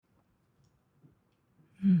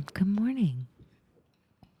Good morning.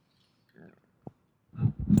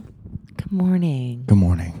 Good morning. Good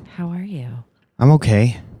morning. How are you? I'm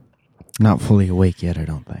okay. Not fully awake yet, I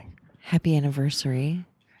don't think. Happy anniversary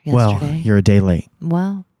Well, yesterday. you're a day late.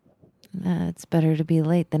 Well, it's better to be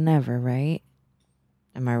late than never, right?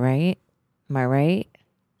 Am I right? Am I right?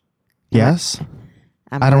 Yes?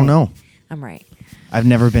 I'm I don't right. know. I'm right. I've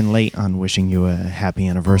never been late on wishing you a happy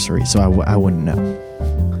anniversary, so I wouldn't know.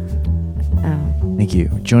 Oh, Thank you.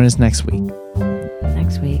 Join us next week.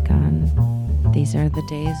 next week on These Are the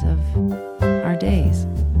Days of Our Days.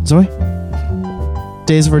 Zoe?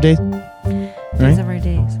 Days of our days? Days of Our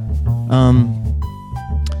Days.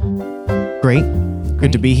 Great.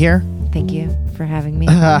 Good to be here. Thank you for having me.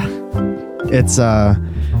 It's,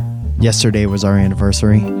 yesterday was our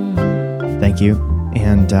anniversary. Thank you.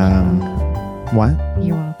 And, what?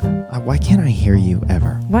 You're welcome. Why can't I hear you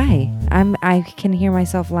ever? Why? I can hear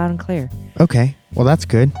myself loud and clear. Okay. Well, that's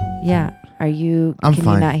good. Yeah. Are you? I'm can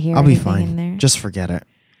fine. You not hear I'll be anything fine. in there? Just forget it.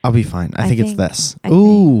 I'll be fine. I think it's this. I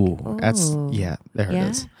Ooh, think- that's Ooh. yeah. There Yeah? it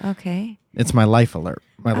is. Okay. It's my life alert.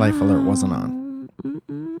 My life alert wasn't on.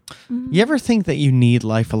 Mm-mm. You ever think that you need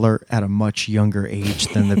life alert at a much younger age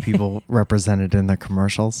than the people represented in the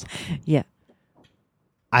commercials? Yeah.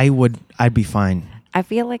 I'd be fine. I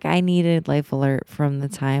feel like I needed Life Alert from the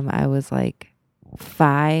time I was like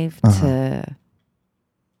 5 to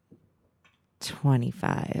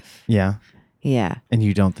 25. Yeah. Yeah. And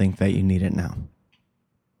you don't think that you need it now?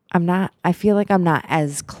 I feel like I'm not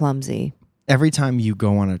as clumsy. Every time you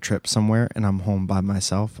go on a trip somewhere and I'm home by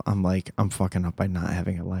myself, I'm like, I'm fucking up by not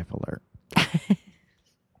having a life alert.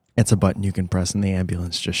 It's a button you can press and the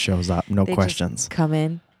ambulance just shows up. No They questions. just come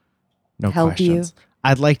in. No help you. questions.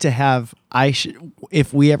 I'd like to have,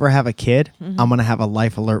 if we ever have a kid, I'm going to have a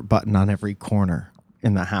life alert button on every corner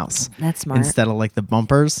in the house. That's smart. Instead of like the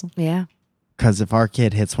bumpers. Yeah. Because if our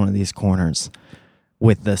kid hits one of these corners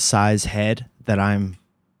with the size head that I'm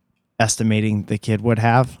estimating the kid would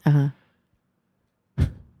have,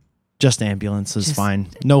 just ambulance is fine.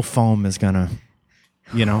 No foam is going to,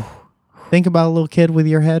 think about a little kid with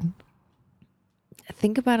your head.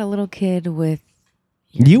 Think about a little kid with.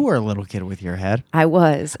 You were a little kid with your head. I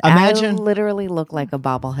was. Imagine- I literally looked like a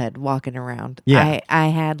bobblehead walking around. Yeah. I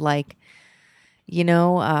had like,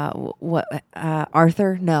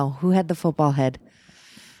 Arthur? No. Who had the football head?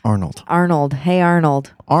 Arnold. Arnold. Hey,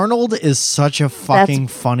 Arnold. Arnold is such a fucking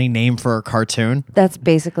funny name for a cartoon. That's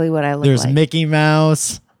basically what I look There's like. Mickey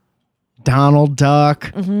Mouse, Donald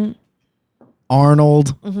Duck,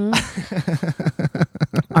 Arnold,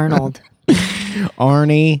 Arnold.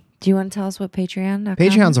 Arnie. Do you want to tell us what Patreon.com?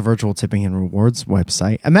 Patreon's a virtual tipping and rewards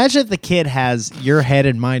website. Imagine if the kid has your head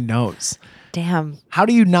and my nose. Damn, How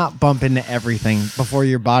do you not bump into everything before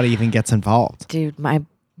your body even gets involved? dude, my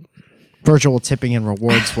Virtual tipping and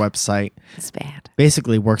rewards website it's bad.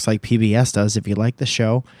 basically works like PBS does. If you like the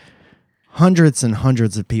show, hundreds and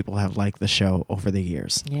hundreds of people have liked the show over the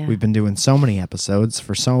years. Yeah. We've been doing so many episodes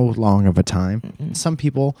for so long of a time. Some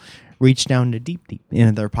people reach down to deep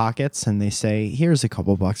into their pockets and they say, here's a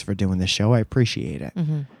couple bucks for doing this show. I appreciate it.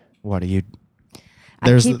 What do you...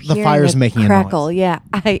 There's I keep the hearing fire's the making crackle. a noise. Yeah,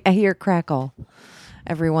 I hear crackle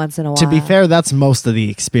every once in a while. To be fair, that's most of the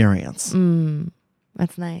experience.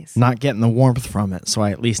 That's nice. Not getting the warmth from it, so I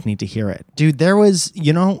at least need to hear it. Dude, there was,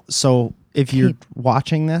 so if you're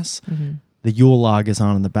watching this, the Yule log is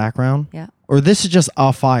on in the background. Yeah. Or this is just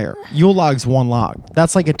a fire. Yule log's one log.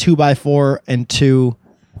 That's like a 2x4 and 2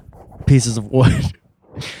 pieces of wood.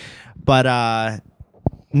 But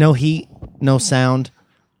no heat, no sound.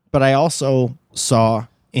 But I also saw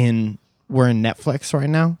we're in Netflix right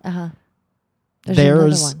now.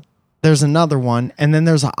 There's another one, and then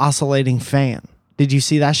there's an oscillating fan. Did you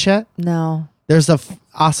see that shit? No. There's a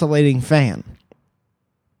oscillating fan.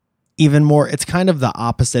 Even more, it's kind of the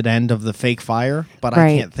opposite end of the fake fire, but I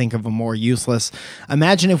Right. can't think of a more useless.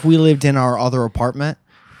 Imagine if we lived in our other apartment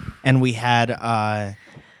and we had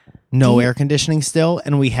no air conditioning still,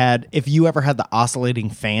 and if you ever had the oscillating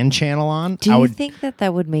fan channel on, Do you think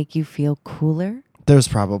that would make you feel cooler? there's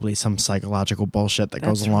probably some psychological bullshit that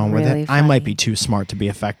goes That's along with really it. I might funny. be too smart to be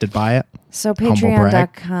affected by it. So Humble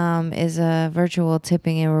brag. Patreon.com is a virtual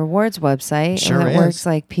tipping and rewards website. Sure and it is. works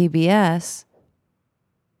like PBS.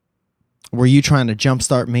 Were you trying to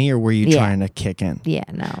jumpstart me, or were you Yeah. trying to kick in? Yeah,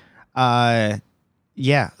 no.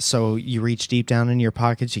 Yeah. So you reach deep down in your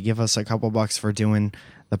pockets. You give us a couple bucks for doing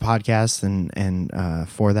the podcast, and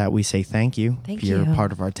for that we say thank you. Thank if you're you.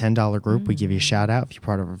 part of our $10 group, we give you a shout out. If you're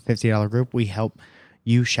part of our $50 group, we help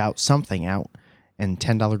you shout something out, And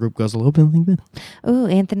 $10 group goes a little bit like this. Ooh,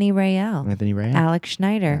 Anthony Rayel. Anthony Ray. Alex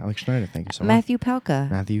Schneider. Alex Schneider, thank you so much. Matthew Pelka.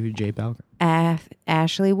 Matthew J. Balka.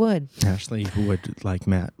 Ashley Wood. Ashley, who would like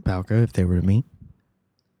Matt Balka if they were to meet.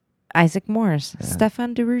 Isaac Morris.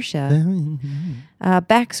 Stefan DeRusha.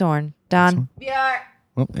 Baxorn. Don.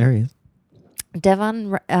 Oh, there he is. Dev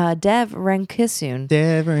Renkisoon.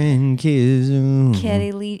 Devin Kizu.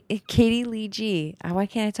 Katie Lee G. Why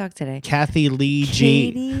can't I talk today? Kathy Lee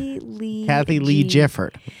G. Kathy Lee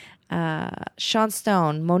Gifford. Sean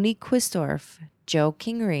Stone. Monique Quistorf. Joe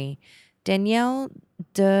Kingery. Danielle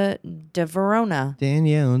De Verona.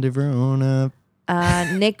 Danielle De Verona.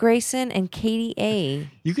 Nick Grayson and Katie A.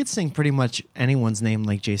 You could sing pretty much anyone's name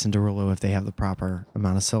like Jason Derulo if they have the proper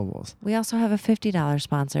amount of syllables. We also have a $50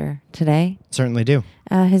 sponsor today. Certainly do.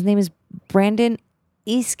 His name is Brandon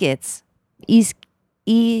Eskitz. If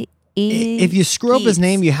you screw up his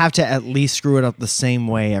name, you have to at least screw it up the same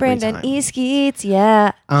way every Brandon time. Eskitz,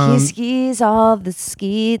 yeah. He skis all the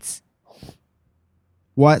skeets.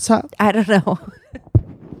 What's up? I don't know.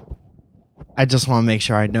 I just want to make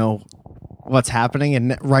sure I know what's happening,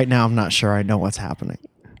 and right now I'm not sure I know what's happening.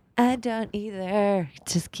 I don't either.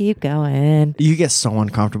 Just keep going. You get so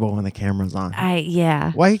uncomfortable when the camera's on.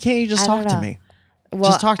 Yeah. Why can't you just talk to me?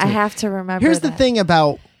 Well, just talk to me. I have to remember. Here's the thing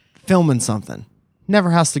about filming something.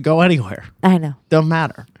 Never has to go anywhere. I know. Don't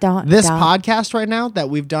matter. Don't. Podcast right now that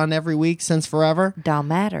we've done every week since forever. Don't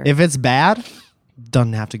matter. If it's bad,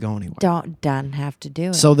 doesn't have to go anywhere. Don't have to do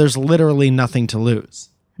it. So there's literally nothing to lose.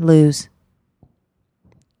 Lose.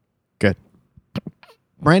 Good.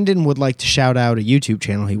 Brendan would like to shout out a YouTube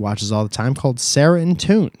channel he watches all the time called Sarah and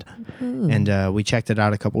Tuned. Ooh. And we checked it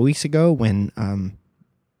out a couple weeks ago when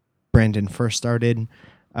Brandon first started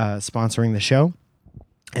sponsoring the show.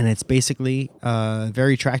 And it's basically a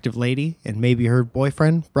very attractive lady and maybe her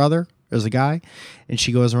boyfriend, brother, is a guy. And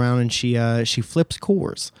she goes around and she flips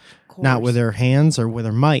cores. Not with her hands or with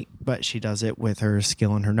her might, but she does it with her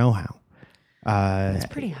skill and her know-how. It's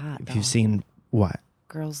pretty hot, If you've seen what?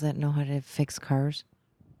 Girls that know how to fix cars.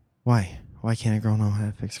 Why? Why can't a girl know how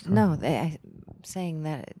to fix a car? No, I'm saying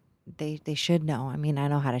that they should know. I mean, I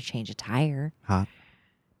know how to change a tire. Hot.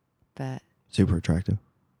 But Super attractive.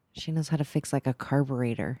 she knows how to fix like a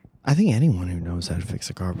carburetor. I think anyone who knows how to fix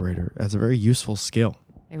a carburetor has a very useful skill.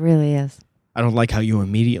 It really is. I don't like how you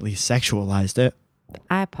immediately sexualized it.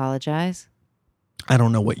 I apologize. I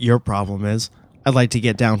don't know what your problem is. I'd like to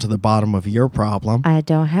get down to the bottom of your problem. I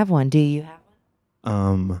don't have one. Do you have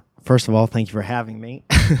one? First of all, thank you for having me.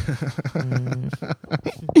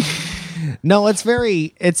 No, it's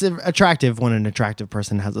attractive when an attractive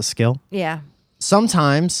person has a skill. Yeah.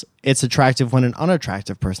 Sometimes it's attractive when an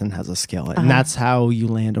unattractive person has a skill. And that's how you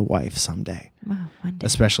land a wife someday. Wow, one day.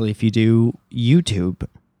 Especially if you do YouTube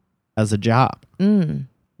as a job. Mm.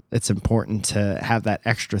 It's important to have that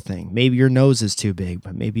extra thing. Maybe your nose is too big,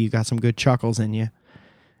 but maybe you got some good chuckles in you.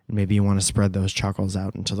 And maybe you want to spread those chuckles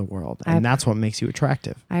out into the world. And that's what makes you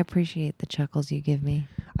attractive. I appreciate the chuckles you give me.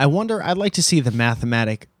 I'd like to see the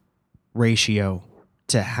mathematic ratio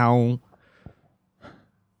to how,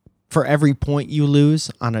 for every point you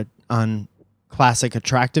lose on classic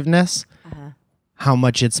attractiveness, how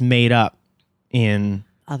much it's made up in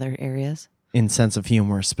Other areas. in sense of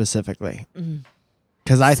humor specifically.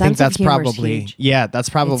 Because I think Sense of that's humor is probably huge. that's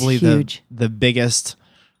probably It's huge. the biggest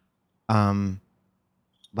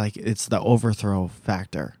like it's the overthrow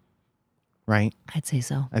factor, right? I'd say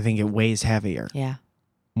so. I think it weighs heavier, Yeah.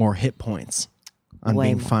 more hit points on Way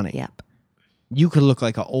being more. funny. Yep. You could look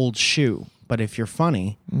like an old shoe, but if you're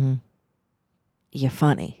funny, You're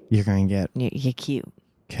funny. you're gonna get You're cute.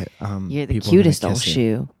 You're the people are cutest gonna old kiss you.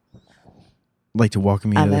 shoe Like to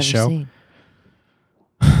welcome you I've to the ever show, seen.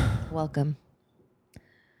 Welcome.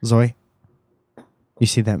 Zoe. You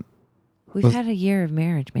see that? We've had a year of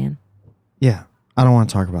marriage, man. Yeah, I don't want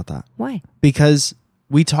to talk about that. Why? Because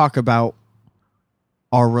we talk about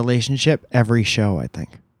our relationship every show, I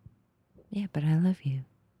think. Yeah, but I love you.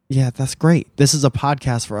 Yeah, that's great. This is a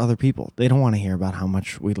podcast for other people. They don't want to hear about how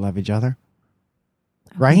much we love each other.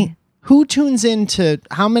 Right? Okay. Who tunes in to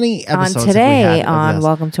how many episodes On have we today had of on this?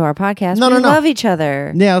 Welcome to our podcast, No, we no, no. love each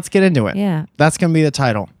other. Yeah, let's get into it. Yeah. That's going to be the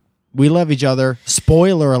title. We love each other.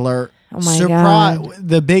 Spoiler alert. Oh my God.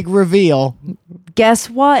 The big reveal. Guess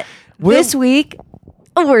what? This week,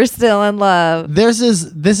 we're still in love. This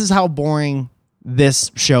is how boring this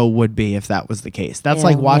show would be if that was the case. That's Yeah,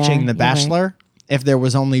 like watching yeah, The you're right. Bachelor if there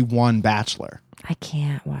was only one bachelor I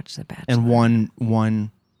can't watch The Bachelor. and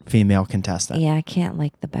one female contestant. Yeah, I can't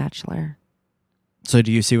like The Bachelor. So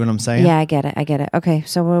do you see what I'm saying? Yeah, I get it. Okay,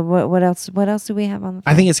 so what else? What else do we have on the?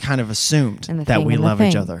 I think it's kind of assumed And the that thing we and the love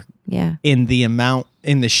each thing. other Yeah. in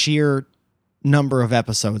the sheer number of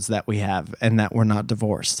episodes that we have and that we're not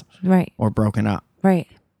divorced Right. or broken up. Right.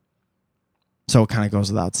 So it kind of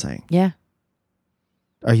goes without saying. Yeah.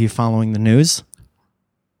 Are you following the news?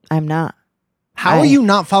 I'm not. How are you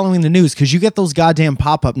not following the news? Because you get those goddamn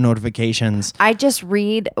pop-up notifications. I just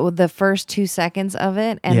read the first 2 seconds of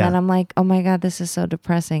it, and Yeah. then I'm like, oh my God, this is so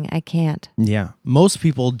depressing. I can't. Yeah. Most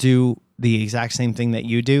people do the exact same thing that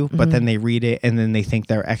you do, but Mm-hmm. then they read it and then they think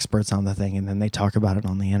they're experts on the thing and then they talk about it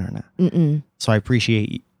on the internet. Mm-mm. So I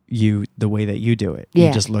appreciate you the way that you do it. Yeah.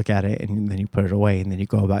 You just look at it and then you put it away and then you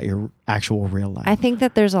go about your actual real life. I think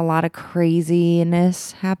that there's a lot of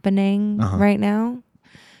craziness happening right now.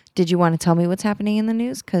 Did you want to tell me what's happening in the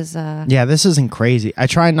news? Because Yeah, this isn't crazy. I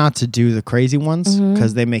try not to do the crazy ones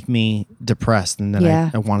because they make me depressed and then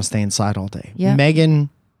Yeah. I want to stay inside all day. Yeah. Meghan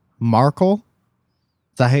Markle,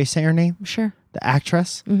 is that how you say her name? sure. The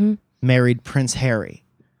actress, married Prince Harry.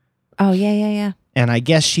 Oh, yeah. And I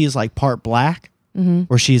guess she's like part black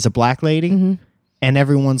or she's a black lady. Mm-hmm. And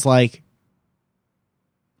everyone's like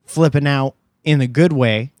flipping out in a good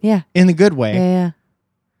way. Yeah. In the good way. Yeah.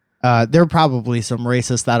 There are probably some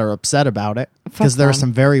racists that are upset about it because Fuck there are them.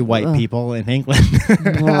 some very white people in England. I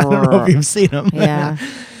don't know if you've seen them. Yeah.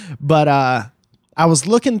 But I was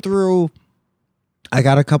looking through. I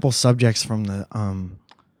got a couple subjects from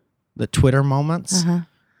the Twitter moments,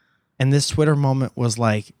 and this Twitter moment was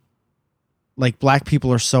like black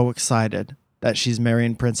people are so excited that she's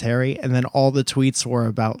marrying Prince Harry, and then all the tweets were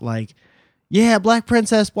about like, yeah, black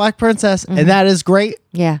princess, and that is great.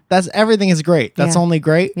 Yeah. That's everything is great. That's Yeah. only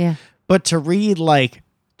great. Yeah. But to read like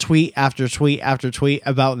tweet after tweet after tweet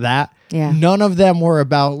about that, Yeah. none of them were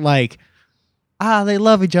about like, they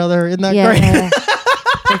love each other. Isn't that Yeah. great? yeah.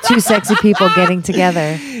 They're two sexy people getting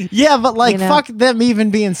together. Yeah, but like, You know? fuck them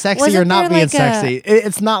even being sexy Wasn't or not there, being like, sexy.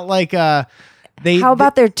 It's not like they. How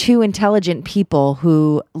about they're two intelligent people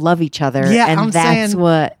who love each other? Yeah, and I'm that's saying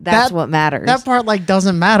what that- what matters. that part like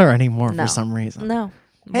doesn't matter anymore No. for some reason? No.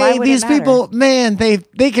 Why Hey, would it these matter? people, man, they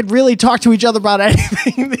could really talk to each other about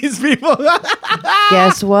anything. These people.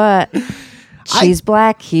 Guess what? She's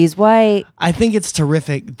black. He's white. I think it's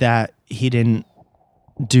terrific that he didn't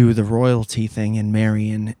do the royalty thing and marry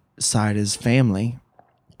inside his family.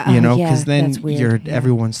 You know, yeah, because then that's weird. Yeah.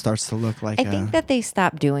 everyone starts to look like I think that they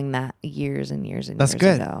stopped doing that years and years and that's years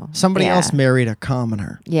good. ago. Somebody Yeah. else married a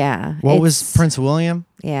commoner. Yeah. What was It's- Prince William?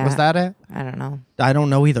 Yeah. Was that it? I don't know. I don't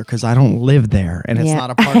know either because I don't live there and it's Yeah. not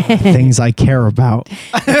a part of the things I care about.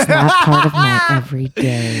 It's not part of my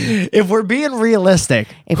everyday. If we're being realistic,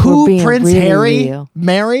 If who we're being Prince really Harry real.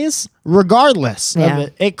 marries, regardless Yeah. of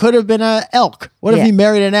it, it could have been an elk. What if Yeah. he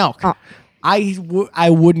married an elk? Oh. I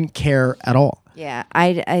wouldn't care at all. Yeah.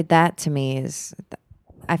 I that to me is,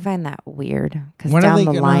 I find that weird because When are down they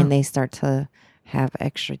the gonna- line they start to have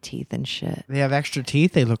extra teeth and shit. They have extra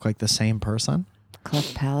teeth. They look like the same person.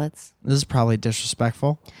 Cleft palates. This is probably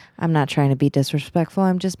disrespectful, I'm not trying to be disrespectful.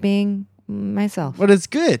 I'm just being myself. but it's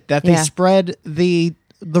good that they Yeah. spread the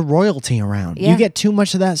royalty around. Yeah. You get too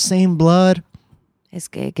much of that same blood.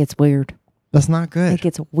 It gets weird. That's not good. It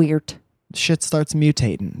gets weird. Shit starts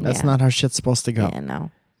mutating. That's Yeah. not how shit's supposed to go. Yeah,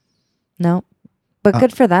 no. But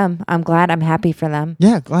good for them. I'm glad. I'm happy for them.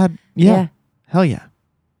 Yeah, glad. Yeah. Hell yeah.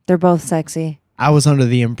 They're both sexy. I was under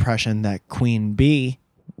the impression that Queen Bee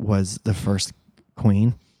was the first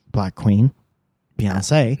queen, black queen,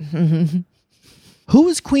 Beyonce. Who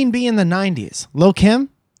was Queen Bee in the 90s? Lil Kim?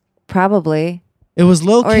 Probably. It was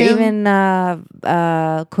Lil Or Kim, even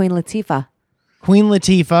Queen Latifah. Queen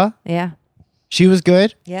Latifah. Yeah. She was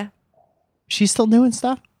good. Yeah. She's still doing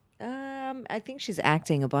stuff. I think she's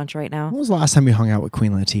acting a bunch right now. When was the last time you hung out with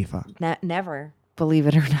Queen Latifah? Never. Believe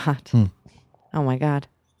it or not. Oh my God.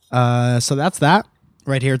 So that's that.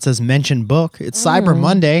 Right here it says mention book. It's Cyber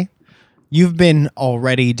Monday. You've been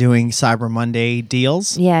already doing Cyber Monday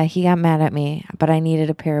deals. Yeah, he got mad at me, but I needed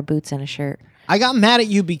a pair of boots and a shirt. I got mad at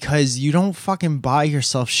you because you don't fucking buy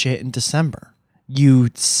yourself shit in December. You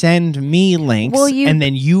send me links and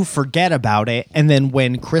then you forget about it. And then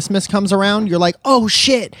when Christmas comes around, you're like, oh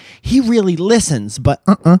shit, he really listens. But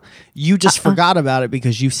you just forgot about it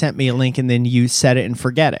because you sent me a link and then you set it and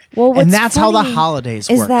forget it. Well, and what's that's how the funny holidays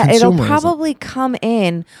is work. that it'll Consumerism. probably come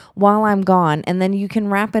in while I'm gone, and then you can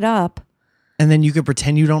wrap it up. And then you could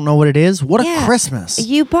pretend you don't know what it is. What a Yeah. Christmas.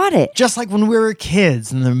 You bought it. Just like when we were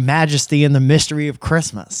kids and the majesty and the mystery of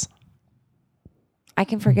Christmas. I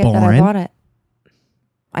can forget that I Boring. bought it.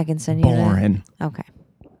 I can send you Boring. that. Okay.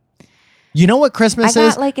 You know what Christmas I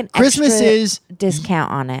is? got like an Christmas extra is discount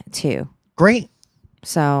on it too. great.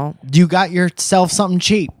 So You got yourself something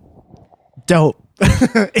cheap. Dope.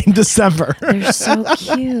 In December. they're so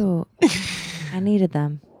cute. I needed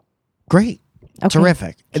them. Great. Okay.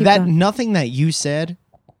 Terrific. Keep That going. nothing that you said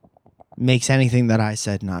makes anything that I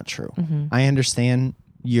said not true. Mm-hmm. I understand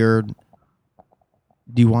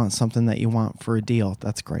do you want something that you want for a deal?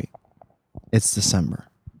 That's great. It's December.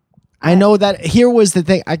 I know that here was the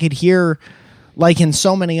thing I could hear, like in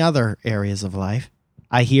so many other areas of life,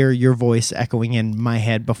 I hear your voice echoing in my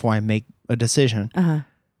head before I make a decision. Uh-huh.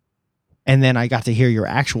 And then I got to hear your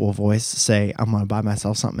actual voice say, I'm going to buy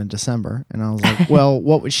myself something in December. And I was like, well,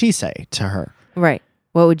 what would she say to her? Right.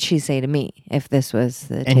 What would she say to me if this was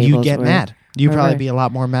the And you'd tables get were- mad. You'd probably reversed? be a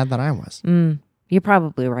lot more mad than I was. You're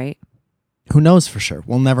probably right. Who knows for sure?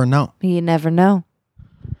 We'll never know. You never know.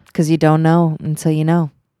 Because you don't know until you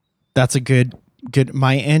know. That's a good.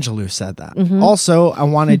 Maya Angelou said that. Mm-hmm. Also, I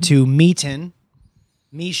wanted to Mishin,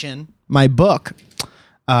 my book,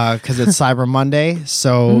 because it's Cyber Monday.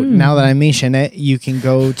 So now that I mention it, you can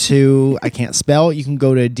go to, I can't spell, you can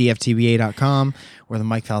go to dftba.com or the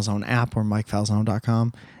Mike Falzone app or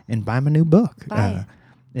mikefalzone.com and buy my new book. Buy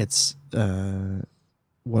It's,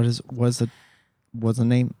 what's the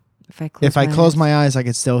name? If I Close my eyes, I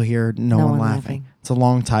could still hear no one laughing. It's a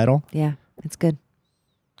long title. Yeah, it's good.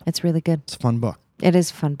 It's really good. It's a fun book. It is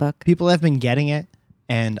a fun book. People have been getting it,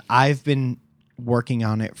 and I've been working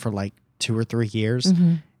on it for like 2 or 3 years.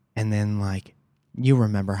 Mm-hmm. And then, like, you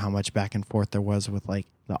remember how much back and forth there was with like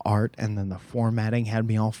the art, and then the formatting had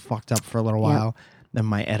me all fucked up for a little while. Then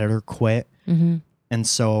my editor quit. Mm-hmm. And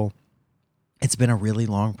so it's been a really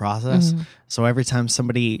long process. Mm-hmm. So every time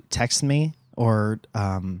somebody texts me or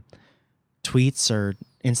tweets or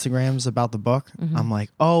Instagrams about the book, I'm like,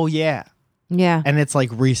 oh, yeah. Yeah. And it's like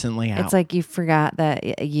recently out. It's like you forgot that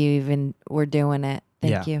you even were doing it.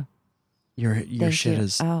 Thank you. Your Thank shit you.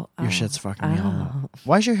 is Oh, your oh, shit's fucking me all oh. up.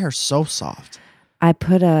 Why is your hair so soft? I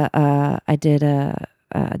put I did a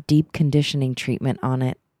deep conditioning treatment on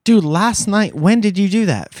it. Dude, last night, when did you do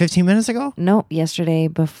that? 15 minutes ago? Nope, yesterday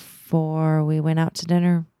before we went out to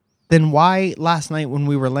dinner. Then why last night when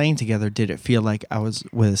we were laying together did it feel like I was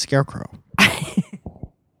with a scarecrow?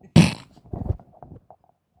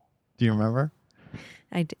 Do you remember?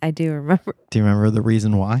 I do remember. Do you remember the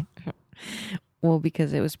reason why? Well,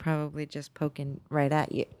 because it was probably just poking right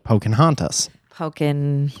at you. Poking haunt us.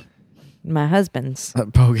 Poking my husband's.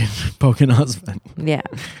 Poking husband. Yeah.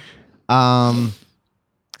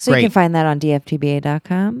 So Great. you can find that on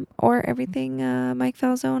dftba.com or everything Mike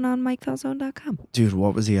Falzone on mikefalzone.com. Dude,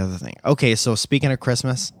 what was the other thing? Okay, so speaking of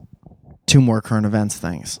Christmas, 2 more current events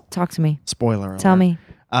things. Talk to me. Spoiler alert. Tell me.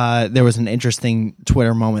 There was an interesting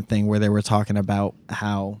Twitter moment thing where they were talking about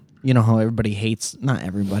how, you know how everybody hates, not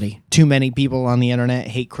everybody, too many people on the internet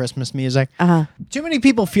hate Christmas music. Uh-huh. Too many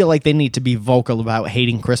people feel like they need to be vocal about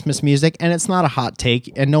hating Christmas music, and it's not a hot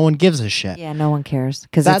take, and no one gives a shit. Yeah, no one cares.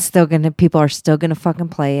 Because That's- it's still people are still gonna fucking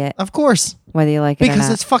play it, Of course, whether you like it or because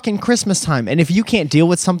not. it's fucking Christmas time, and if you can't deal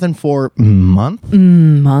with something for a month,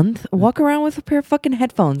 Month. Walk around with a pair of fucking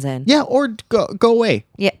headphones in. yeah, or go away,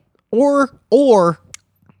 Yeah. or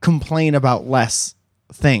complain about less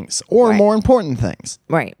things or Right. more important things.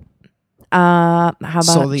 Right. How about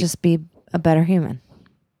So just be a better human?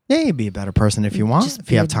 Yeah, you'd be a better person if you want, Just if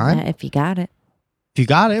you have be- time. If you got it. If you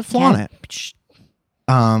got it, flaunt Yeah. it.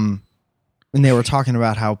 And they were talking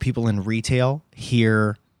about how people in retail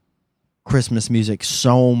hear Christmas music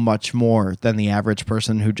so much more than the average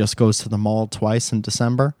person who just goes to the mall twice in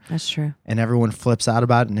December, That's true. and everyone flips out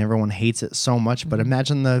about it and everyone hates it so much. But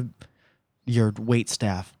imagine your wait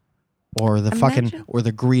staff or the Imagine. or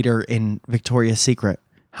the greeter in Victoria's Secret.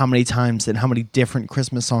 How many times and how many different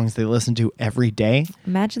Christmas songs they listen to every day.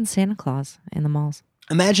 Imagine Santa Claus in the malls.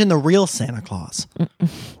 Imagine the real Santa Claus.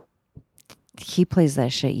 He plays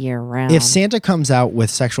that shit year round. If Santa comes out with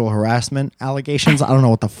sexual harassment allegations, I don't know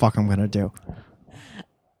what the fuck I'm gonna do.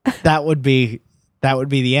 That would be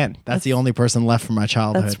the end. That's the only person left from my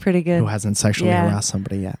childhood. That's pretty good. Who hasn't sexually Yeah. harassed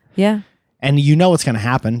somebody yet? Yeah. And you know what's gonna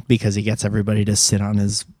happen because he gets everybody to sit on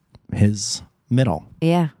his middle.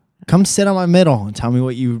 Yeah. Come sit on my middle and tell me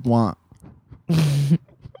what you want.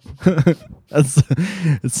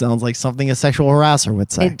 It sounds like something a sexual harasser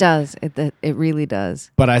would say. It does. It really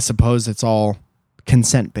does. But I suppose it's all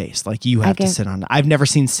consent based. Like you have to guess- sit on. I've never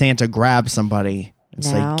seen Santa grab somebody and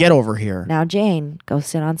say, Now- "Get over here." Now, Jane, go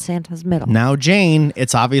sit on Santa's middle. Now, Jane,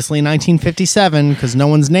 it's obviously 1957 because no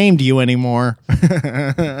one's named you anymore.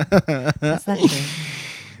 That's not true.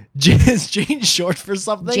 Is Jane short for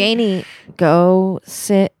something? Janie, go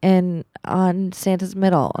sit on Santa's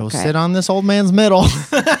middle. Go okay? sit on this old man's middle.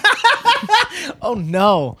 Oh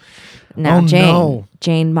no. Now, Oh, Jane. no.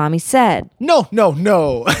 Jane, mommy said. No.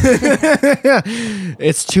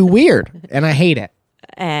 It's too weird and I hate it.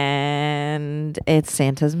 And it's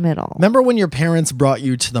Santa's middle. Remember when your parents brought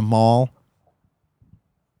you to the mall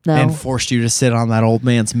No. and forced you to sit on that old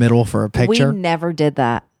man's middle for a picture? We never did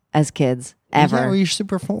that as kids, ever. Yeah, well, you're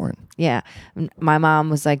super foreign. Yeah. My mom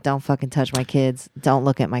was like, don't fucking touch my kids. Don't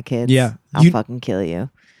look at my kids. Yeah. I'll fucking kill you.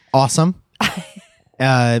 Awesome.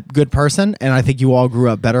 Good person, and I think you all grew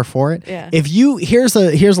up better for it. Yeah. If you here's a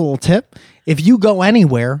little tip. If you go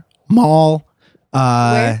anywhere, mall,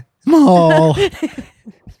 mall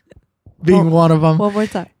being one of them. One more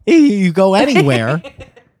time. You go anywhere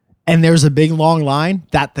and there's a big long line,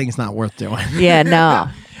 that thing's not worth doing. Yeah, no.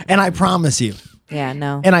 And I promise you. Yeah,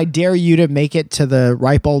 no. And I dare you to make it to the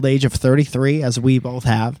ripe old age of 33, as we both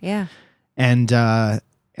have. Yeah. And I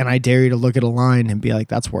dare you to look at a line and be like,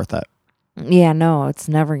 that's worth it. Yeah, no, it's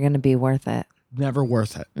never going to be worth it. Never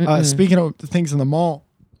worth it. Speaking of the things in the mall,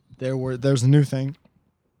 there's a new thing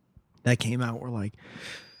that came out where like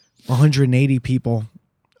 180 people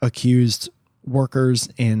accused workers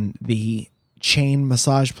in the chain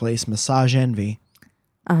massage place, Massage Envy,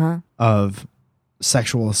 of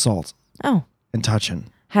sexual assault Oh, and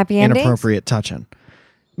touching. happy endings? Inappropriate touching.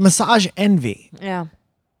 Massage Envy. Yeah.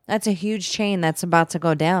 That's a huge chain that's about to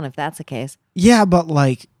go down if that's the case. Yeah, but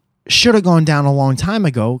like should have gone down a long time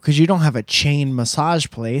ago because you don't have a chain massage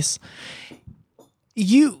place.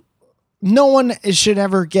 No one should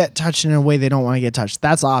ever get touched in a way they don't want to get touched.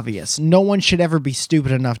 That's obvious. No one should ever be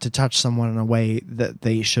stupid enough to touch someone in a way that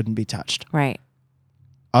they shouldn't be touched. Right.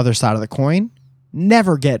 Other side of the coin,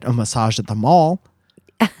 never get a massage at the mall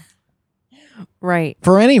Right.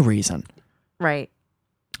 for any reason. Right.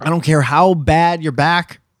 I don't care how bad your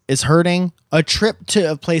back is hurting. A trip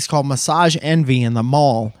to a place called Massage Envy in the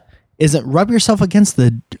mall isn't rub yourself against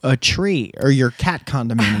a tree or your cat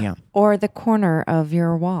condominium. Or the corner of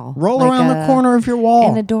your wall. Roll Like around the corner of your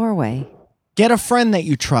wall. in a doorway. Get a friend that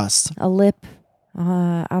you trust. A lip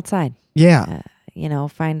outside. Yeah.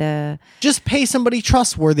 Find a... Just pay somebody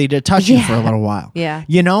trustworthy to touch you for a little while. Yeah.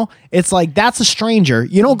 It's like that's a stranger.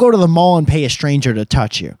 You don't go to the mall and pay a stranger to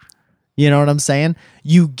touch you. You know what I'm saying?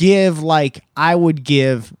 You give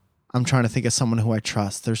I'm trying to think of someone who I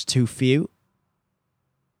trust. There's too few.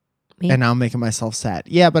 Me? And now I'm making myself sad.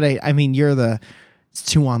 Yeah, but I mean, it's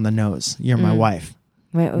too on the nose. You're my wife.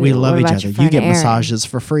 We love each other. You get massages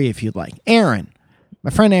for free if you'd like. Aaron, my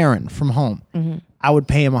friend Aaron from home. Mm-hmm. I would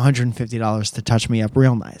pay him $150 to touch me up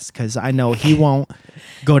real nice because I know he won't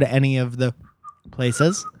go to any of the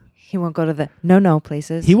places. He won't go to the no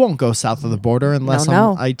places. He won't go south of the border unless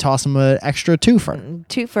No. I toss him an extra twofer.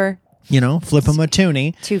 Twofer. Flip him a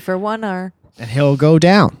toonie. 2 for 1 or... And he'll go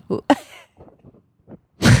down.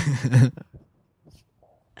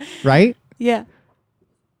 Right? Yeah.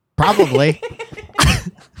 Probably.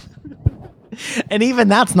 And even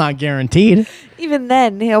that's not guaranteed. Even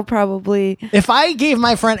then, he'll probably... If I gave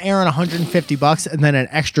my friend Aaron $150 and then an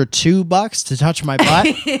extra $2 to touch my butt,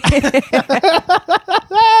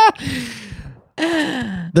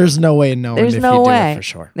 there's no way in knowing There's if no you way. do it for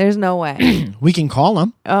sure. There's no way. We can call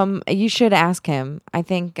him. You should ask him. I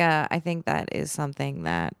think that is something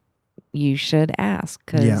that you should ask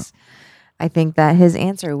because Yeah. I think that his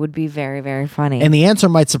answer would be very, very funny. And the answer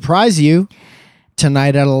might surprise you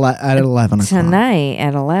tonight at 11 o'clock. Tonight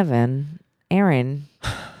at 11, Aaron.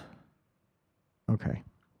 Okay.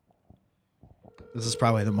 This is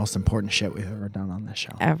probably the most important shit we've ever done on this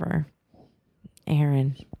show. Ever.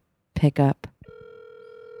 Aaron, pick up.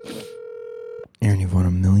 Aaron, you've won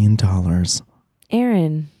 $1 million.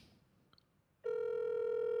 Aaron.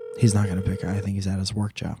 He's not going to pick up. I think he's at his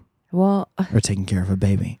work job. Well, Or taking care of a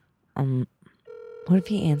baby. what if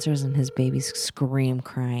he answers and his baby's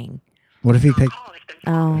crying? What if he picked...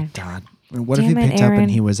 Oh. God. What if Damn he it, picked up Aaron.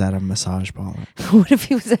 and he was at a massage parlor? What if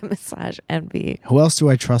he was at Massage Envy? Who else do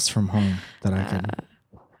I trust from home that I can...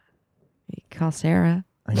 Call Sarah.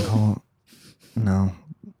 I can call... No,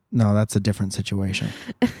 that's a different situation.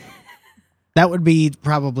 That would be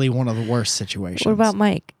probably one of the worst situations. What about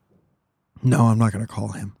Mike? No, I'm not going to call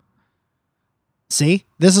him. See?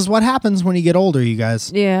 This is what happens when you get older, you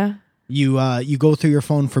guys. Yeah. You go through your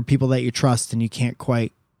phone for people that you trust and you can't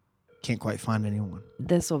quite find anyone.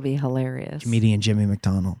 This will be hilarious. Comedian Jimmy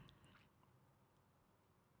McDonald.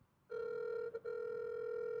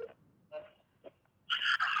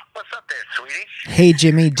 What's up there, sweetie? Hey,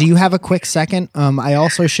 Jimmy, do you have a quick second? I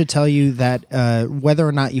also should tell you that whether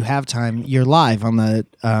or not you have time, you're live on the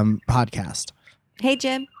podcast. Hey,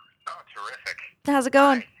 Jim. Oh, terrific. How's it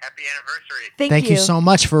going? Happy anniversary. Thank you so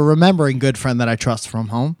much for remembering good friend that I trust from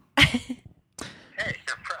home. Hey,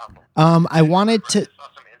 no problem. I wanted to... I saw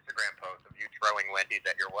some Instagram posts of you throwing Wendy's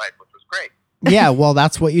at your wife, which was great. Yeah, well,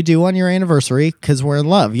 that's what you do on your anniversary because we're in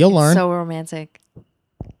love. You'll learn. So romantic.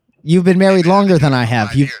 You've been married longer than I have.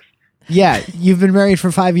 5 years. Yeah, you've been married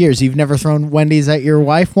for 5 years. You've never thrown Wendy's at your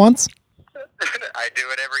wife once? I do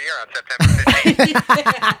it every year on September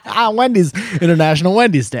 15th. Wendy's International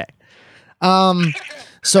Wendy's Day.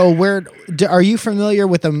 So are you familiar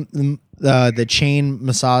with the chain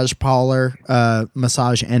massage parlor,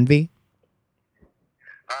 Massage Envy?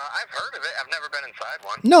 I've heard of it. I've never been inside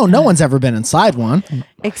one. No one's ever been inside one.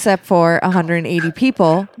 Except for 180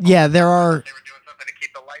 people. Yeah, there are. They were doing something to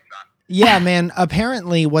keep the lights on. Yeah, man.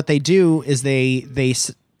 Apparently, what they do is they.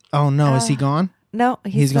 Oh no, is he gone? No,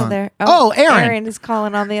 he's still gone. there. Oh, Aaron. Aaron is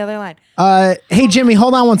calling on the other line. Hey Jimmy,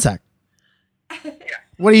 hold on one sec. Yeah.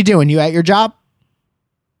 What are you doing? You at your job?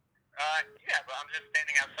 Yeah, but I'm just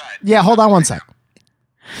standing outside. Yeah, hold on one sec.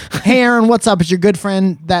 Hey Aaron, what's up? It's your good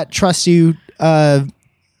friend that trusts you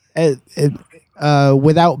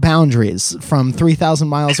without boundaries from 3,000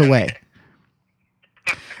 miles away.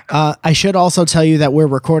 I should also tell you that we're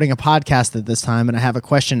recording a podcast at this time, and I have a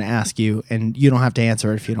question to ask you, and you don't have to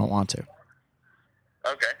answer it if you don't want to.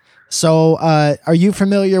 Okay. So, are you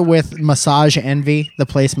familiar with Massage Envy, the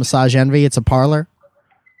place Massage Envy? It's a parlor.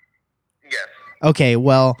 Yes. Okay,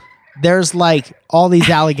 well, there's like all these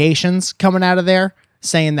allegations coming out of there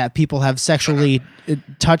saying that people have sexually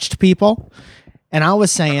touched people. And I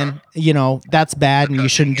was saying, that's bad and you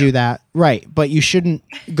shouldn't do that. Right. But you shouldn't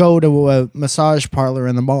go to a massage parlor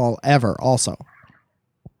in the mall ever also.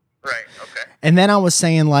 Right. Okay. And then I was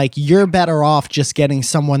saying, like, you're better off just getting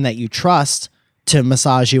someone that you trust to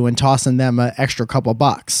massage you and tossing them an extra couple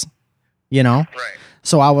bucks, Right.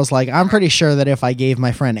 So I was like, I'm pretty sure that if I gave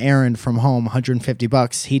my friend Aaron from home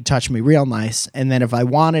 $150, he'd touch me real nice. And then if I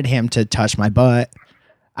wanted him to touch my butt,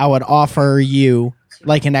 I would offer you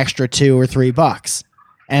like an extra $2 or $3.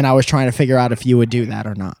 And I was trying to figure out if you would do that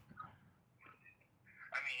or not.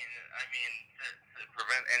 I mean, to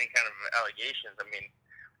prevent any kind of allegations. I mean,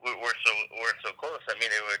 we're so close. I mean,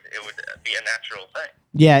 it would be a natural thing.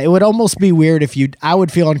 Yeah, it would almost be weird I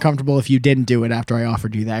would feel uncomfortable if you didn't do it after I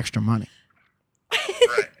offered you the extra money. Right.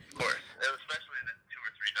 Of course. Especially the $2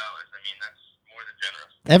 or $3. I mean, that's more than generous.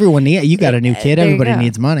 Everyone you got a new kid. There you Everybody go.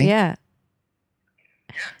 needs money. Yeah.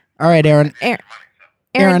 All right, Aaron.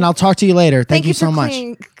 Aaron, I'll talk to you later. Thank you so much.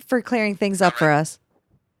 For clearing things up for us.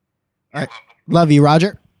 All right. Love you,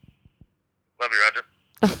 Roger. Love you,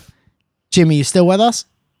 Roger. Jimmy, you still with us?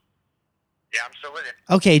 Yeah, I'm still with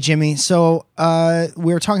you. Okay, Jimmy. So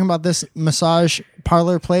we were talking about this massage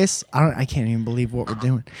parlor place. I can't even believe what we're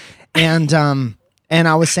doing. And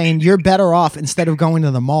I was saying you're better off, instead of going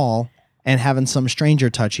to the mall and having some stranger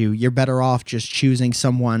touch you, you're better off just choosing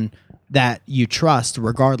someone that you trust,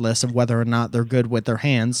 regardless of whether or not they're good with their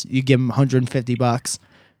hands. You give them $150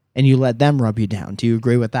 and you let them rub you down. Do you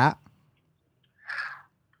agree with that?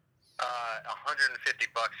 $150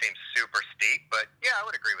 seems super steep, but yeah, I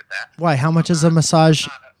would agree with that. Why? How much is a massage?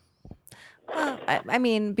 Well, I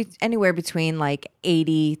mean, anywhere between like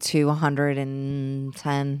 80 to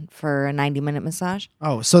 110 for a 90-minute massage.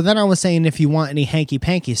 Oh, so then I was saying if you want any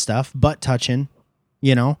hanky-panky stuff, butt touching,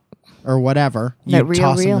 or whatever, That you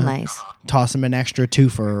toss real them nice. toss them an extra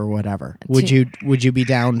twofer or whatever. Would you be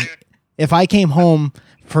down if I came home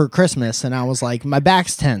for Christmas and I was like, my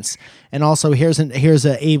back's tense, and also here's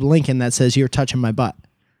a Abe Lincoln that says you're touching my butt?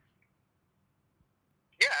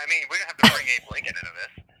 Yeah, I mean, we don't have to bring Abe Lincoln into this.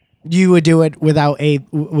 You would do it without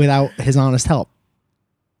his honest help.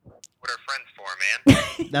 What are friends for,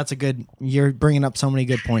 man? That's you're bringing up so many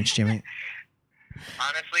good points, Jimmy.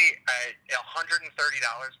 Honestly, $130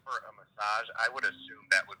 for a massage, I would assume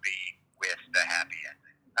that would be with the happy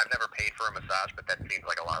ending. I've never paid for a massage, but that seems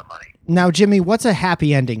like a lot of money. Now, Jimmy, what's a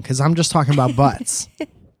happy ending? Because I'm just talking about butts. Oh,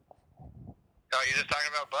 you're just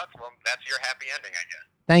talking about butts? Well, that's your happy ending, I guess.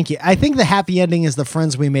 Thank you. I think the happy ending is the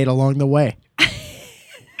friends we made along the way.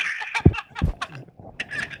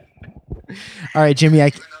 All right, Jimmy.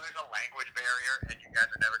 Even though there's a language barrier and you guys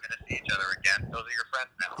are never going to see each other again, those are your friends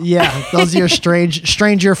now. Yeah, those are your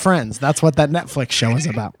stranger friends. That's what that Netflix show is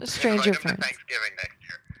about. Stranger Invite them to friends. Thanksgiving next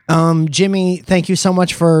year. Jimmy, thank you so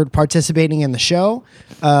much for participating in the show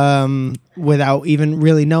without even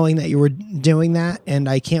really knowing that you were doing that. And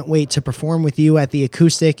I can't wait to perform with you at the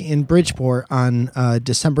Acoustic in Bridgeport on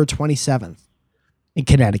December 27th in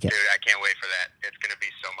Connecticut. Dude, I can't wait for that. It's going to be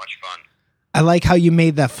so much fun. I like how you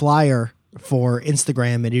made that flyer for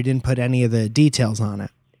Instagram and you didn't put any of the details on it.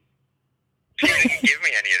 You didn't give me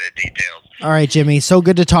any of the details. All right, Jimmy. So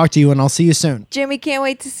good to talk to you, and I'll see you soon. Jimmy, can't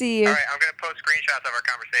wait to see you. All right, I'm going to post screenshots of our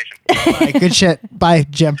conversation. All right, good shit. Bye,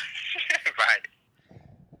 Jim. Bye.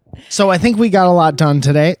 So I think we got a lot done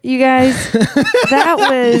today. You guys, that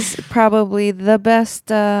was probably the best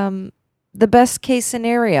case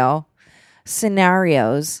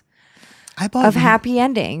scenarios I of happy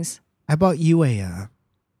endings. I bought you a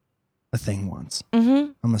thing once, a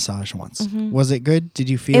massage once. Was it good? Did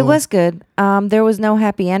you feel It was good. There was no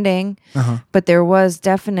happy ending, but there was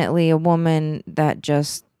definitely a woman that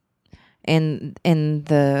just in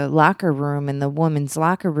the locker room, in the woman's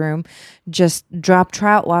locker room, just dropped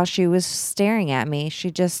trout while she was staring at me.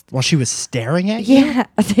 She just while she was staring at you? yeah,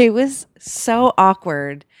 it was so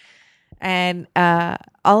awkward. And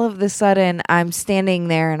all of a sudden, I'm standing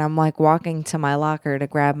there and I'm like walking to my locker to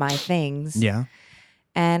grab my things. Yeah.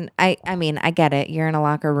 And I mean, I get it. You're in a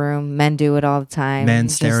locker room. Men do it all the time. Men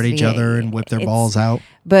stare at each other and whip their balls out.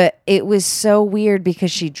 But it was so weird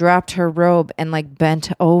because she dropped her robe and like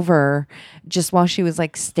bent over just while she was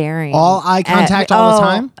like staring. All eye contact all the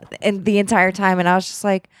time? And the entire time. And I was just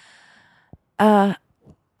like,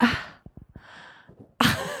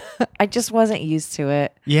 I just wasn't used to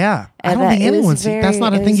it. Yeah. I And don't think it was anyone's... that's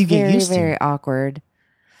not a thing you get used to. Very awkward.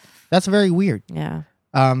 That's very weird. Yeah.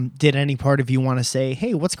 Did any part of you want to say,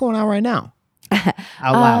 hey, what's going on right now?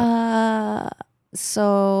 Out loud.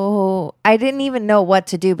 So I didn't even know what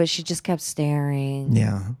to do, but she just kept staring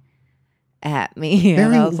at me. Very,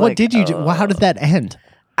 And I was what like, did you do? Well, how did that end?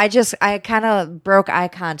 I kind of broke eye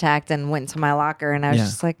contact and went to my locker, and I was Yeah.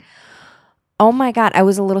 just like, oh my God, I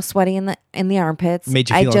was a little sweaty in the armpits. Made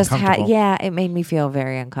you feel uncomfortable. It made me feel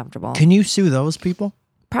very uncomfortable. Can you sue those people?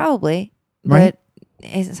 Probably. Right?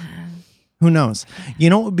 But Who knows? You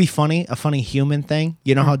know what would be funny? A funny human thing?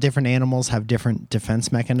 You know how different animals have different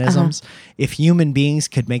defense mechanisms? If human beings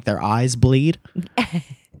could make their eyes bleed,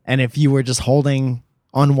 and if you were just holding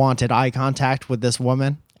unwanted eye contact with this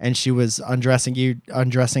woman and she was undressing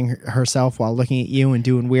herself while looking at you and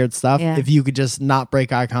doing weird stuff, if you could just not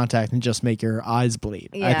break eye contact and just make your eyes bleed,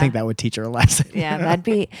 I think that would teach her a lesson. Yeah, that'd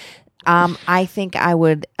be... I think I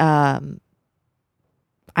would... I'd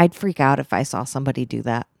freak out if I saw somebody do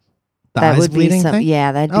that. The that eyes would bleeding be some, thing?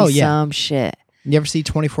 yeah, that'd be some shit. You ever see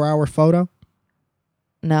 24-Hour Photo?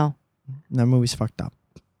 No. That movie's fucked up.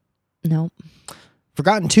 No.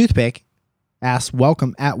 Forgotten Toothpick asks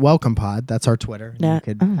welcome pod. That's our Twitter. You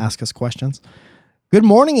could ask us questions. Good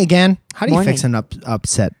morning again. How do you fix an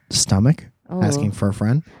upset stomach? Asking for a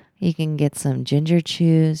friend. You can get some ginger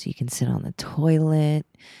chews. You can sit on the toilet.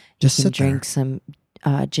 Just you can sit there. drink some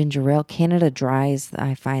ginger ale. Canada Dry is,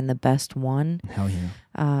 I find, the best one. Hell yeah.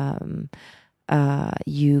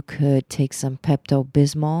 You could take some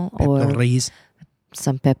Pepto-Bismol or Pepto-Rees.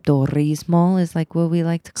 some Pepto-Rismol is like what we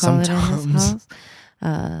like to call Some it Tums. in this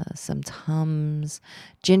house. Some Tums.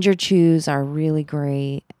 Ginger chews are really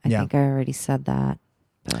great. I think I already said that.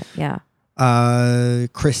 But yeah.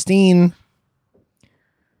 Christine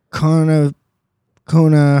Conaloke.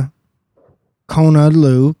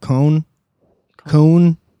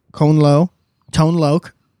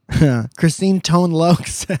 Christine Tone Loke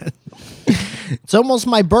said, it's almost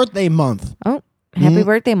my birthday month. Oh, happy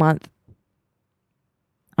birthday month.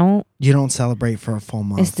 Oh, You don't celebrate for a full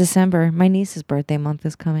month. it's December. My niece's birthday month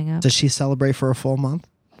is coming up. Does she celebrate for a full month?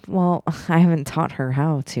 Well, I haven't taught her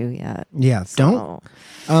how to yet. Yeah, So-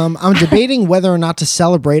 don't. I'm debating whether or not to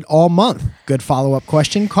celebrate all month. Good follow-up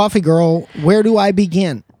question. Coffee girl, where do I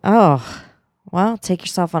begin? Oh, well, take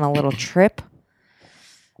yourself on a little trip.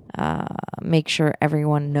 Make sure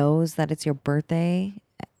everyone knows that it's your birthday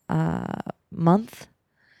month.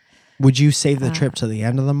 Would you save the trip to the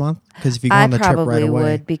end of the month? Because if you go on the trip right probably away.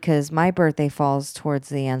 would because my birthday falls towards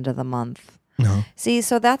the end of the month. No. See,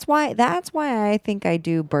 so that's why I think I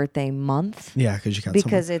do birthday month Yeah, because you got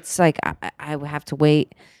because it's like I would have to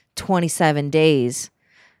wait 27 days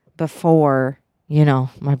before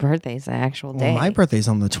my birthday's the actual day. Well, my birthday's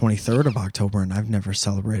on the 23rd of October, and I've never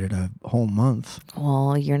celebrated a whole month.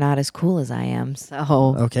 Well, you're not as cool as I am,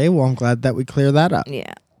 so Okay, well, I'm glad that we clear that up.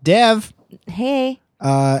 yeah. Dev, Hey.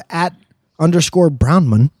 at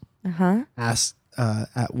 _Brownman, Uh-huh. asks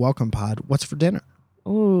at Welcome Pod, what's for dinner?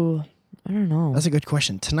 Ooh, I don't know. That's a good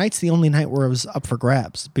question. Tonight's the only night where it was up for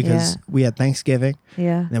grabs because we had Thanksgiving.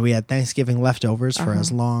 Yeah. And then we had Thanksgiving leftovers for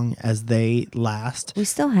as long as they last. We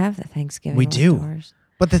still have the Thanksgiving We do. leftovers.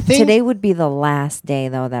 But the thing... Today would be the last day,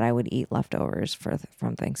 though, that I would eat leftovers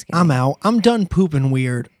from Thanksgiving. I'm out. I'm done pooping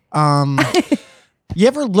weird. You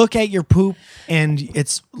ever look at your poop and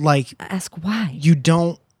it's like Ask why. you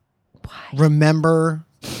don't remember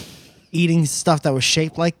eating stuff that was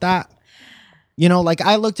shaped like that? Like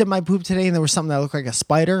I looked at my poop today and there was something that looked like a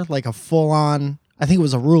spider, like a full-on, I think it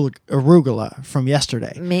was arugula from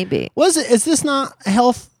yesterday. Maybe. Is this not a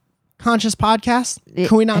health conscious podcast?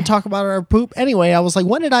 Can we not talk about our poop? Anyway, I was like,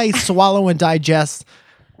 when did I swallow and digest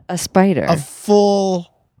A spider. a full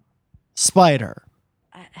spider?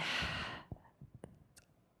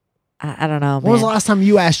 I don't know, man. When was the last time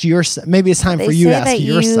you asked yourself? Maybe it's time They for you to say ask that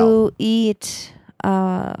yourself. you eat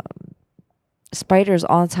spiders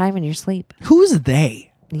all the time in your sleep. Who's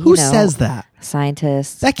they? You Who know. says that?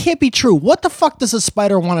 Scientists. That can't be true. What the fuck does a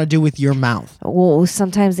spider want to do with your mouth? Well,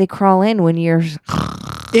 sometimes they crawl in when you're.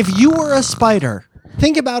 If you were a spider,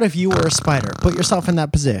 think about if you were a spider. Put yourself in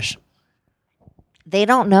that position. They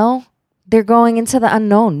don't know. They're going into the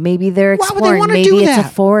unknown. Maybe they're Why would they exploring. wanna Maybe do it's a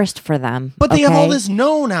that? forest for them. But they have all okay? this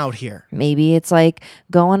known out here. Maybe it's like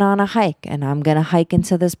going on a hike, and I'm gonna hike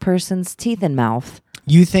into this person's teeth and mouth.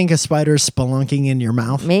 You think a spider's spelunking in your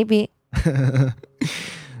mouth? Maybe.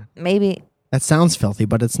 Maybe. That sounds filthy,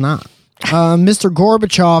 but it's not. Mr.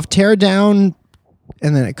 Gorbachev, tear down,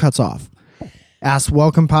 and then it cuts off. Ask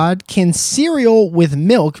Welcome Pod, can cereal with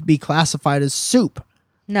milk be classified as soup?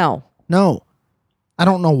 No. No. I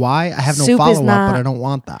don't know why. I have no Soup is follow-up, not- but I don't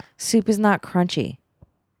want that. Soup is not crunchy,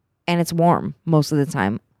 and it's warm most of the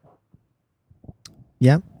time.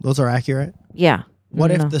 Yeah, those are accurate. Yeah. What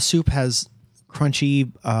No. if the soup has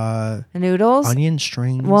crunchy Noodles? onion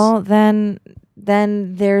strings? Well, then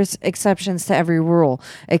there's exceptions to every rule,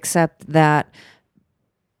 except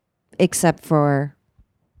for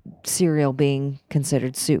cereal being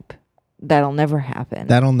considered soup. That'll never happen.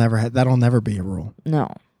 that'll never be a rule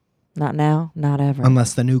No, not now, not ever.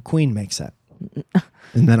 unless the new queen makes it,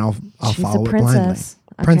 and then I'll She's follow a it blindly. princess.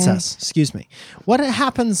 Okay. Princess, excuse me. What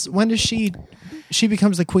happens? When does she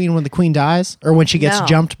becomes the queen? When the queen dies, or when she gets No.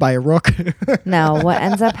 jumped by a rook? No, what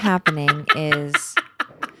ends up happening is,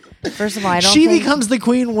 first of all, I don't. She think, becomes the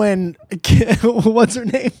queen when what's her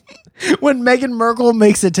name? When Meghan Markle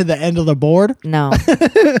makes it to the end of the board. No,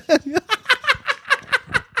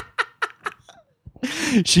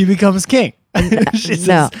 She becomes king. She says,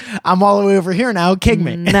 No. I'm all the way over here now. King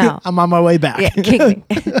me. No. I'm on my way back. yeah, king.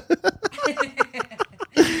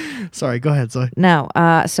 Sorry, go ahead, Zoe. No,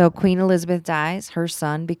 so Queen Elizabeth dies. Her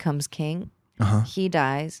son becomes king. Uh-huh. He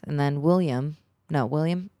dies, and then William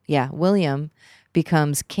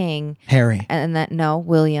becomes king. Harry. And then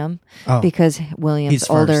William, Oh. because William's He's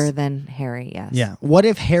older first. than Harry. Yes. Yeah. What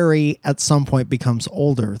if Harry at some point becomes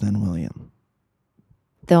older than William?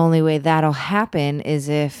 The only way that'll happen is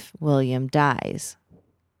if William dies.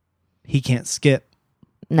 He can't skip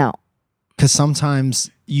No. because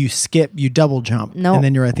sometimes you skip, you double jump, No. and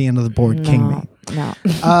then you're at the end of the board. King me.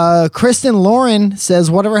 No. Kristen Lauren says,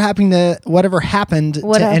 whatever happened to Whatever.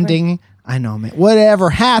 ending. I know, man. Whatever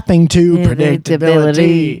happened to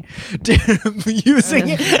predictability?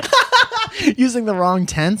 Using the wrong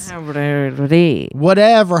tense.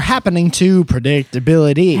 Whatever happening to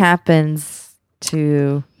predictability? Happens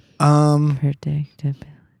to predictability.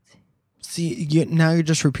 See, now you're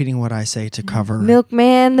just repeating what I say to cover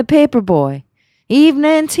Milkman the Paperboy.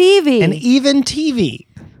 Evening TV. and even TV.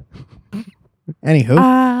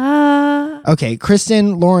 Anywho, okay.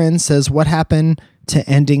 Kristen Lauren says, "What happened to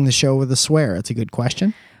ending the show with a swear?" That's a good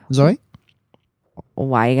question, Zoe.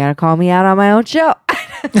 Why you gotta call me out on my own show?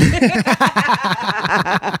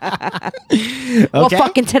 Well, Okay.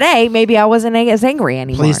 fucking today, maybe I wasn't as angry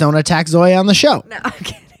anymore. Please don't attack Zoe on the show. No, I'm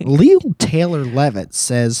kidding. Leo Taylor Levitt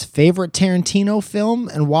says, favorite Tarantino film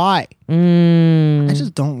and why? I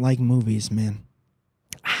just don't like movies, man.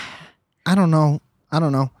 I don't know.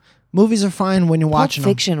 Movies are fine when you're Pulp watching them.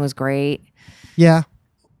 Fiction was great. Yeah.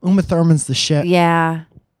 Uma Thurman's the shit. Yeah.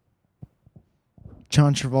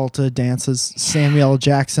 John Travolta dances. Samuel L.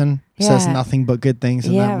 Jackson says Yeah. nothing but good things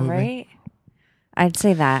in that Yeah, movie. right? I'd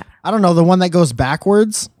say that. I don't know. The one that goes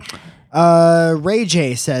backwards. Ray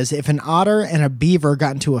J says, if an otter and a beaver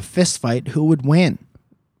got into a fist fight, who would win?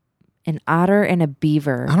 An otter and a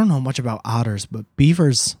beaver. I don't know much about otters, but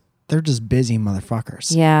beavers, they're just busy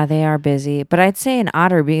motherfuckers. Yeah, they are busy. But I'd say an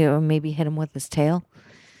otter maybe hit him with his tail.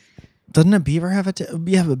 Doesn't a beaver have a tail?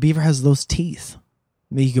 Yeah, but a beaver has those teeth.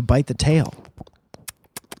 Maybe you could bite the tail.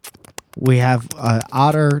 We have an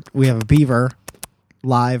otter. We have a beaver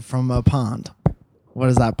live from a pond. What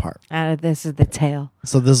is that part? This is the tail.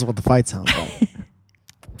 So this is what the fight sounds like.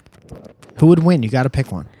 Who would win? You got to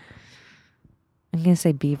pick one. I'm going to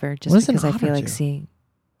say beaver just What does an because I otter feel like do? seeing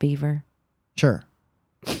beaver. Sure.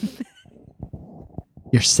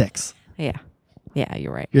 You're 6. Yeah. Yeah,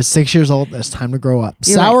 you're right. You're 6 years old. It's time to grow up.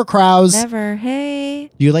 You're Sour right. Crows. Never. Hey.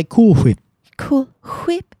 Do you like Cool Whip? Cool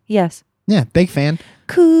whip. Yes. Yeah, big fan.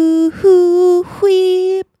 Cool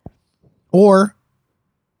whip. Or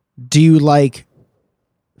do you like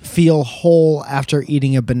feel whole after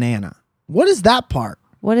eating a banana? What is that part?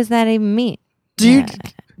 What does that even mean? Do you,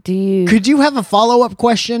 you could you have a follow-up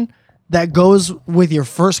question that goes with your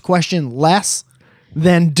first question less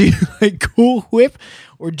than do you like Cool Whip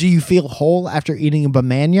or do you feel whole after eating a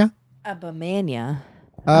banana? a banana?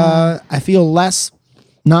 I feel less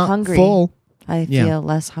not hungry. full. I Yeah. feel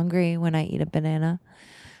less hungry when I eat a banana.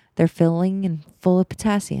 They're filling and full of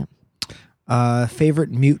potassium.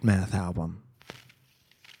 Favorite Mute Math album?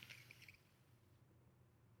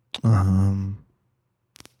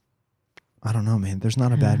 I don't know, man. There's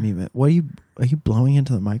not a bad Mute Math. What are you blowing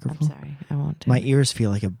into the I'm microphone? sorry. I won't do My it. ears feel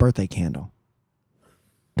like a birthday candle.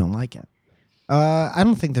 Don't like it. I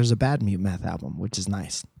don't think there's a bad Mute Math album, which is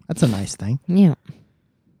nice. That's a nice thing. Yeah.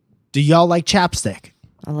 Do y'all like Chapstick?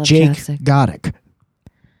 I love Jake chapstick. Goddick.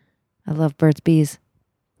 I love Burt's Bees.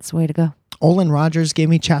 It's the way to go. Olin Rogers gave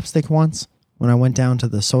me Chapstick once when I went down to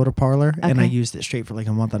the soda parlor, and I Okay. used it straight for like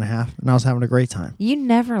a month and a half, and I was having a great time. You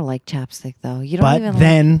never like chapstick, though. You don't But even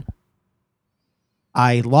then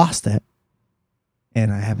I lost it,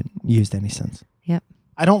 and I haven't used any since. Yep.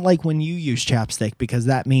 I don't like when you use chapstick because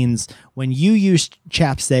that means when you use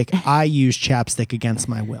chapstick, I use chapstick against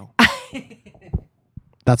my will.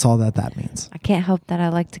 That's all that means. I can't help that I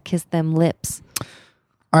like to kiss them lips.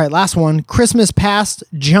 All right, last one. Christmas Past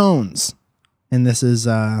Jones. And this is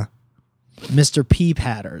Mr. P.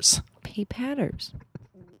 Patters. Pea patters.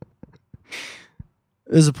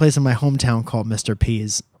 There's a place in my hometown called Mr.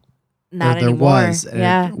 P's. Not There anymore. was. And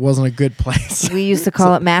Yeah. It wasn't a good place. We used to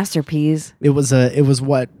call it masterpiece. It was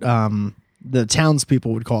what the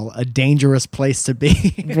townspeople would call a dangerous place to be.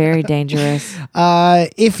 Very dangerous.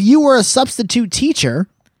 If you were a substitute teacher,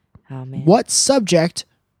 Oh, man. what subject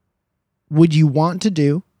would you want to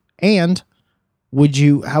do, and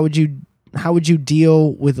how would you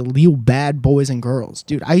deal with real bad boys and girls?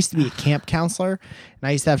 Dude, I used to be a camp counselor, and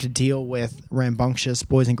I used to have to deal with rambunctious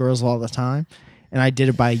boys and girls all the time, and I did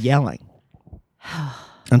it by yelling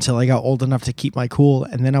until I got old enough to keep my cool,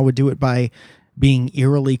 and then I would do it by being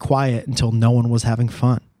eerily quiet until no one was having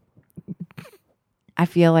fun. I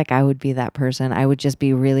feel like I would be that person. I would just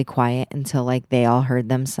be really quiet until like they all heard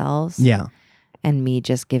themselves. Yeah. And me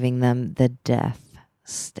just giving them the death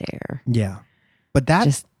stare. Yeah. But that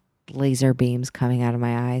Just laser beams coming out of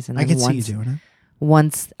my eyes. And I then could see you doing it.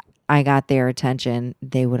 once I got their attention,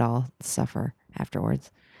 they would all suffer afterwards.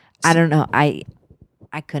 I don't know. I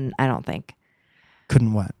couldn't, I don't think.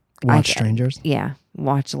 Couldn't what? Watch strangers? Yeah.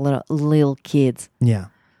 Watch little kids Yeah.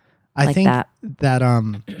 I like think that.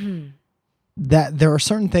 that there are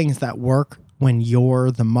certain things that work when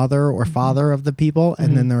you're the mother or father of the people,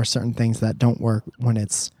 and then there are certain things that don't work when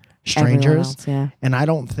it's Everyone strangers. else, yeah. And I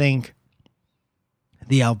don't think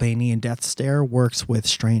the Albanian death stare works with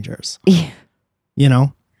strangers. Yeah. You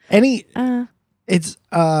know?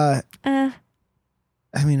 Uh,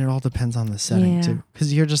 I mean, it all depends on the setting Yeah. too.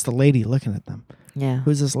 Because you're just a lady looking at them. yeah.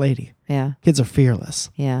 Who's this lady? Yeah. Kids are fearless.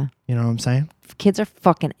 Yeah. You know what I'm saying? Kids are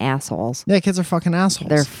fucking assholes. Yeah, kids are fucking assholes.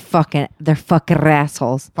 They're fucking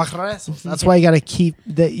assholes. Fucking assholes. That's why you got to keep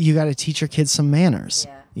that. You got to teach your kids some manners.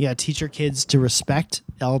 Yeah. You got to teach your kids to respect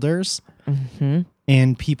elders Mm-hmm.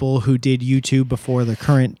 and people who did YouTube before the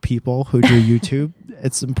current people who do YouTube.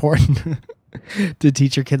 It's important to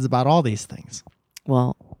teach your kids about all these things.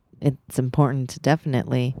 Well, it's important to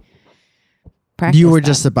definitely practice. You were them.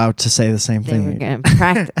 just about to say the same They were thing. going to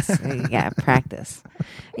practice. You got to practice.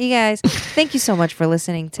 You guys, thank you so much for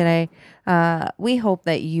listening today. We hope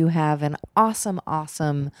that you have an awesome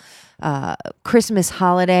Christmas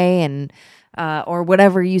holiday and or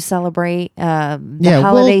whatever you celebrate. The Yeah,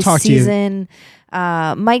 holiday we'll talk to you. season.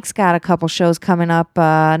 Mike's got a couple shows coming up.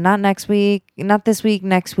 Not next week, not this week,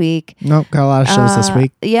 next week. Nope, got a lot of shows this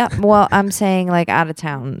week. Yeah, well, I'm saying like out of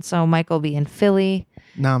town. So Mike will be in Philly.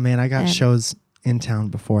 No, man, I got and- shows in town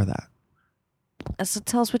before that. So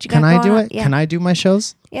tell us what you Can got I going do on. it? Yeah. Can I do my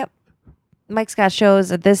shows? Yep. Mike's got shows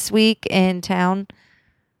this week in town.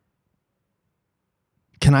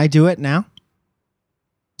 Can I do it now?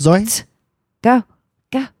 Zoe? Go.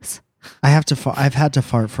 I have to. I've had to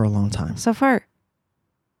fart for a long time. So far.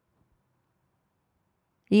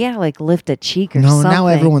 You gotta like lift a cheek or No, something. now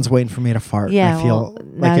everyone's waiting for me to fart. Yeah, I feel well,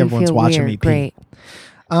 now like you everyone's feel watching weird. me pee. Great.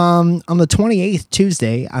 On the 28th,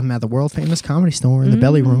 Tuesday, I'm at the world famous Comedy Store in the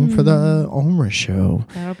Belly Room for the Omra show.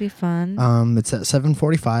 That'll be fun. It's at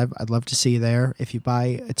 7:45. I'd love to see you there. If you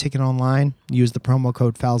buy a ticket online, use the promo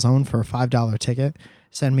code FALZONE for a $5 ticket.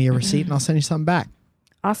 Send me a receipt and I'll send you something back.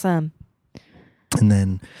 Awesome. And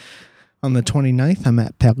then on the 29th, I'm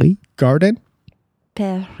at Pelly Garden.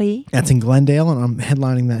 Perry. That's in Glendale, and I'm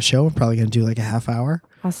headlining that show. I'm probably going to do like a half hour.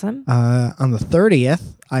 Awesome. On the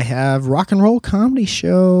 30th, I have Rock and Roll Comedy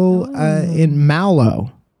Show in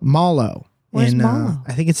Malo. Where's Malo?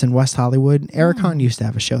 I think it's in West Hollywood. Eric Hahn used to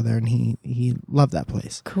have a show there, and he loved that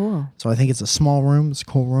place. Cool. So I think it's a small room. It's a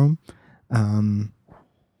cool room. And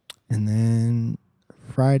then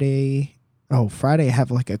Friday, Friday I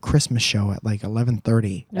have like a Christmas show at like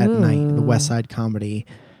 11:30 at night in the Ooh. West Side Comedy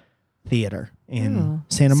Theater in Ooh,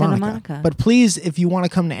 Santa Santa Monica. Monica. But please, if you want to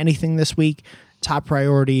come to anything this week, top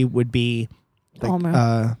priority would be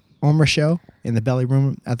the Omer show in the Belly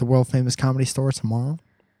Room at the world famous Comedy Store tomorrow.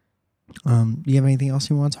 Do you have anything else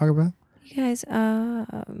you want to talk about? You guys,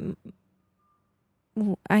 I'm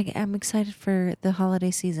excited for the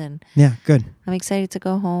holiday season. Yeah, good. I'm excited to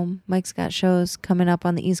go home. Mike's got shows coming up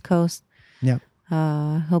on the East Coast. Yep.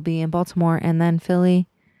 He'll be in Baltimore and then Philly.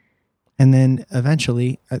 And then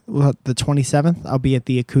eventually, the 27th, I'll be at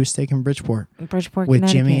the Acoustic in Bridgeport with Connecticut.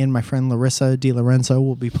 Jimmy and my friend Larissa DiLorenzo.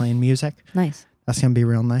 We'll be playing music. Nice. That's going to be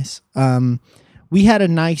real nice. We had a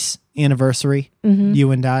nice anniversary,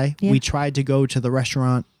 you and I. Yeah. We tried to go to the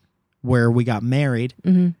restaurant where we got married,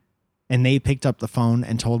 and they picked up the phone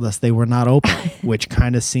and told us they were not open, which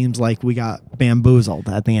kind of seems like we got bamboozled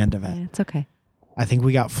at the end of it. Yeah, it's okay. I think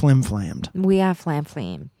we got flim-flammed. We have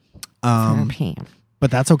flam. But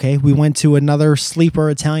that's okay. We went to another sleeper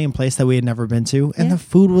Italian place that we had never been to, and the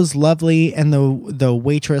food was lovely, and the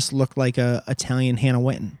waitress looked like a Italian Hannah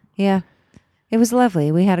Witten. Yeah. It was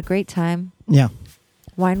lovely. We had a great time. Yeah.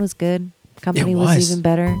 Wine was good. Company It was was. even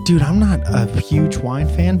better. Dude, I'm not a huge wine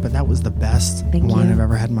fan, but that was the best Thank wine you. I've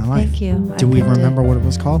ever had in my life. Thank you. Do I we picked remember it. what it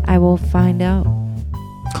was called? I will find out.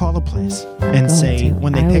 Call the place I'm and going say, to.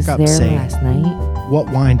 when they I pick was up, there say, last night. what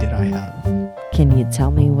wine did I have? Can you tell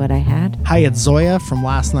me what I had? Hi, it's Zoya from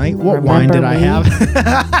last night. What Remember wine did I me? have?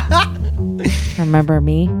 Remember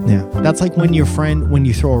me? Yeah. That's like when you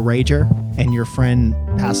throw a rager and your friend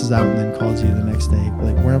passes out and then calls you the next day.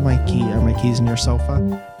 Like, where are my keys? Are my keys in your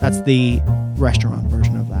sofa? That's the restaurant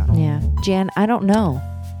version of that. Yeah. Jan, I don't know.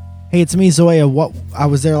 Hey, it's me, Zoya. I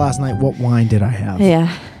was there last night. What wine did I have?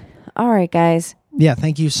 Yeah. All right, guys. Yeah,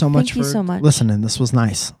 thank you so much Thank you for so much. listening. This was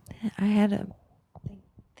nice. I had a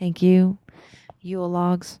thank you. Yule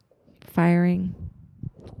logs firing.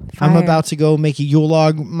 I'm Fire. about to go make a Yule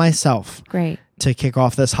log myself Great. to kick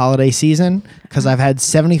off this holiday season because I've had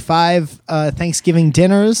 75 Thanksgiving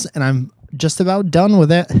dinners and I'm just about done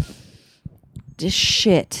with it. Just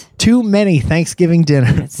shit. Too many Thanksgiving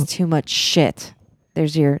dinners. It's too much shit.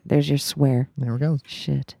 There's your swear. There we go.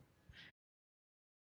 Shit.